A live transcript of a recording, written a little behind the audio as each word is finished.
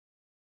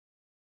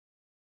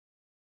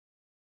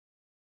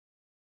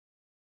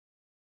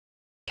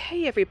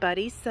Hey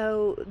everybody,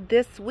 so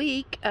this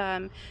week,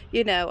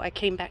 I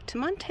came back to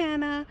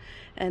Montana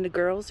and the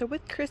girls are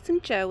with Chris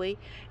and Joey,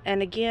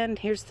 and again,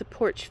 here's the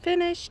porch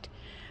finished.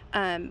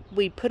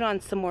 We put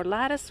on some more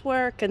lattice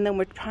work, and then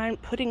we're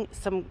putting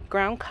some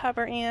ground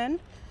cover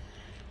in,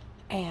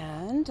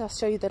 and I'll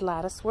show you the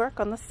lattice work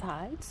on the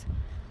sides.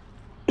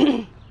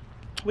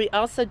 We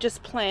also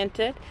just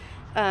planted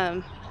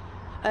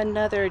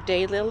another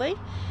daylily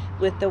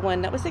with the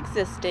one that was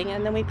existing,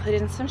 and then we put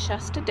in some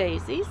Shasta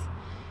daisies,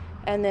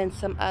 and then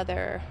some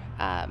other,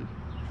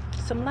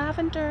 some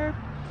lavender,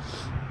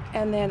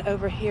 and then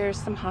over here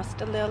some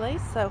hosta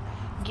lilies. So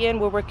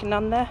again, we're working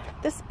on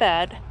this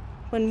bed.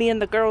 When me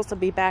and the girls will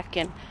be back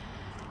in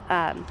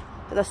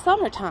the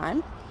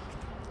summertime,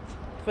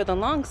 for the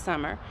long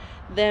summer,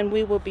 then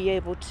we will be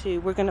able to,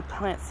 we're gonna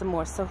plant some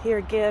more. So here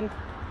again,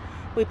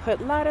 we put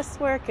lattice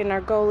work, and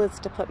our goal is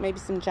to put maybe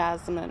some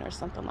jasmine or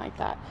something like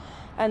that.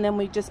 And then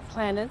we just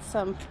planted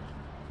some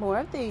more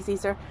of these.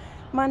 These are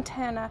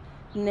Montana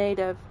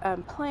native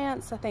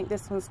plants. I think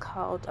this one's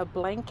called a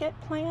blanket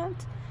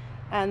plant.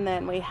 And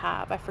then we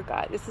have, I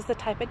forgot, this is the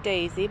type of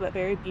daisy, but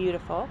very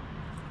beautiful.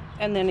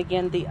 And then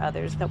again, the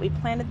others that we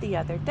planted the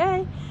other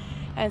day.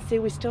 And see,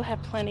 we still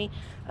have plenty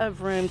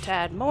of room to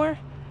add more.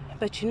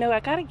 But I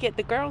gotta get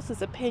the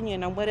girls'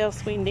 opinion on what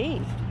else we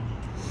need.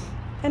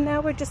 And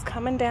now we're just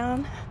coming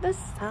down the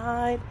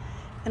side,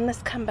 and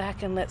let's come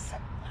back and let's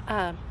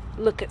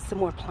look at some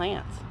more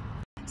plants.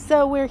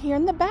 So we're here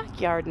in the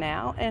backyard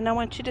now, and I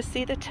want you to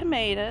see the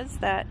tomatoes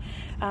that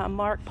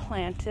Mark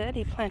planted.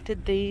 He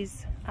planted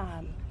these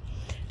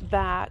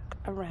back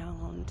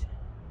around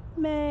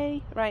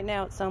May. Right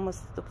now it's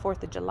almost the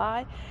 4th of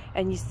July,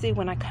 and you see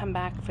when I come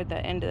back for the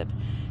end of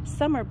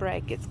summer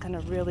break, it's going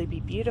to really be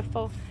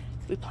beautiful.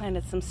 We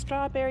planted some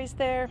strawberries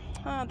there.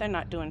 They're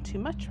not doing too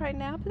much right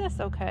now, but that's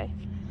okay.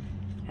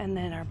 And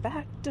then our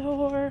back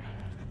door,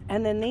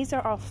 and then these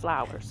are all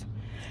flowers.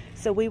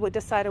 So we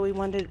decided we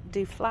wanted to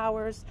do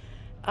flowers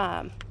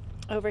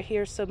over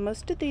here. So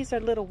most of these are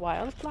little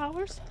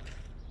wildflowers,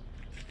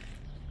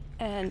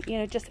 and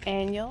just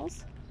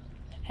annuals,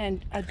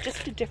 and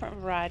just a different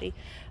variety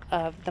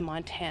of the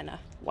Montana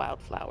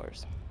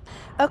wildflowers.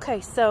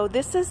 Okay, so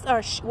this is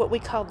our what we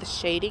call the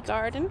shady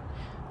garden.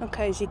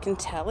 Okay, as you can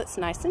tell, it's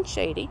nice and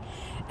shady,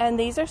 and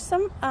these are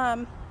some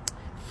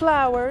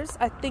flowers.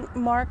 I think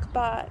Mark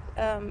bought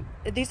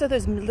these are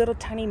those little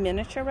tiny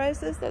miniature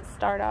roses that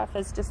start off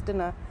as just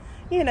in a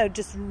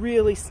just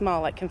really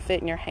small, like can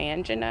fit in your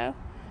hand,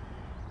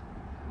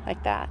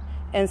 like that.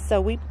 And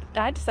so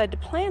I decided to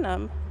plant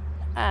them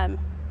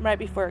right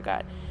before it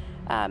got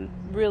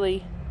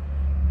really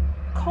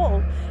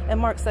cold, and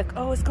Mark's like,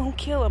 oh, it's gonna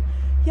kill them.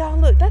 Y'all,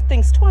 look, that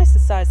thing's twice the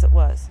size it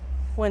was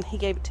when he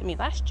gave it to me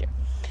last year.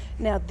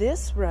 Now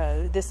this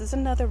is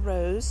another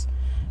rose,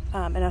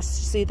 and I'll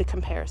see the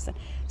comparison.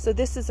 So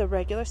this is a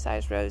regular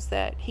size rose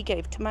that he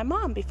gave to my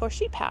mom before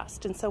she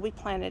passed, and so we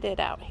planted it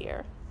out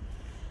here.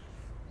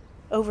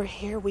 Over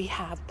here we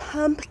have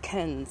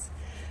pumpkins,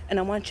 and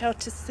I want y'all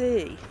to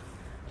see.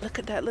 Look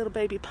at that little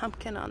baby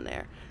pumpkin on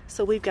there.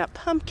 So we've got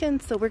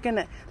pumpkins. So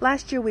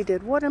last year we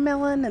did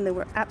watermelon, and they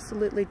were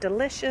absolutely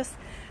delicious.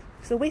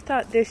 So we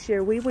thought this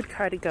year we would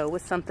try to go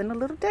with something a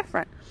little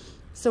different.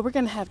 So we're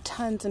gonna have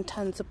tons and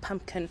tons of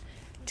pumpkin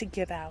to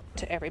give out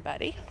to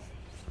everybody.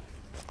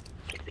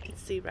 You can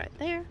see right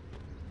there.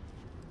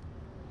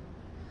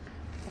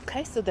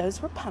 Okay, so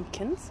those were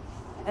pumpkins.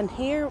 And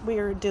here we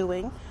are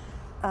doing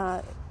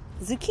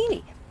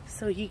zucchini.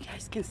 So you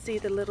guys can see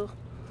the little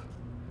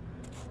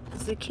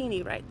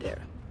zucchini right there.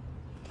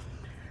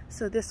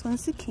 So this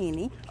one's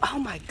zucchini. Oh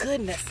my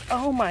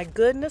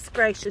goodness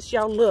gracious,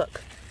 y'all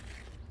look.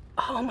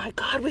 Oh my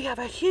God, we have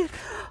a huge,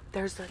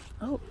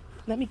 oh,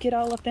 let me get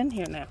all up in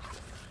here now.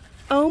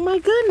 Oh my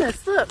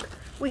goodness, look.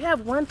 We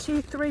have 1,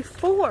 2, 3,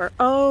 4.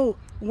 Oh,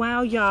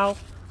 wow, y'all.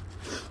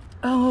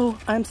 Oh,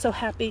 I'm so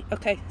happy.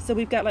 Okay, so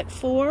we've got like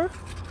 4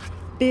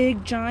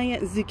 big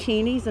giant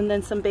zucchinis and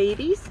then some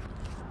babies.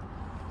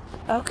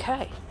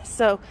 Okay,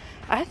 so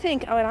I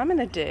think what I'm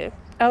gonna do,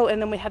 oh,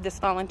 and then we have this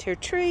volunteer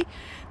tree.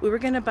 We were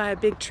gonna buy a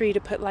big tree to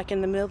put like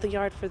in the middle of the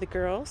yard for the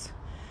girls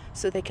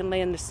so they can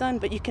lay in the sun,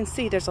 but you can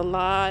see there's a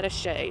lot of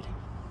shade.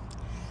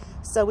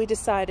 So we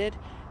decided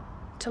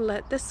to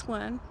let this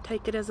one,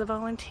 take it as a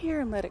volunteer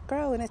and let it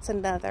grow, and it's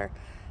another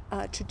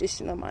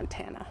traditional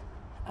Montana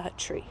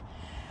tree.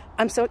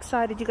 I'm so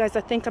excited, you guys.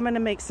 I think I'm gonna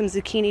make some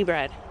zucchini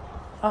bread.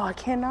 Oh, I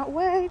cannot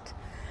wait.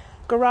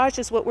 Garage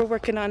is what we're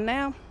working on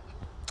now.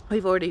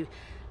 We've already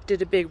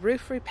did a big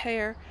roof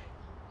repair,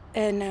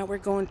 and now we're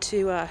going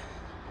to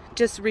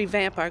just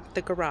revamp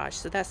the garage.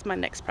 So that's my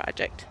next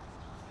project.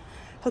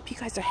 Hope you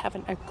guys are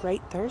having a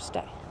great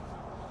Thursday.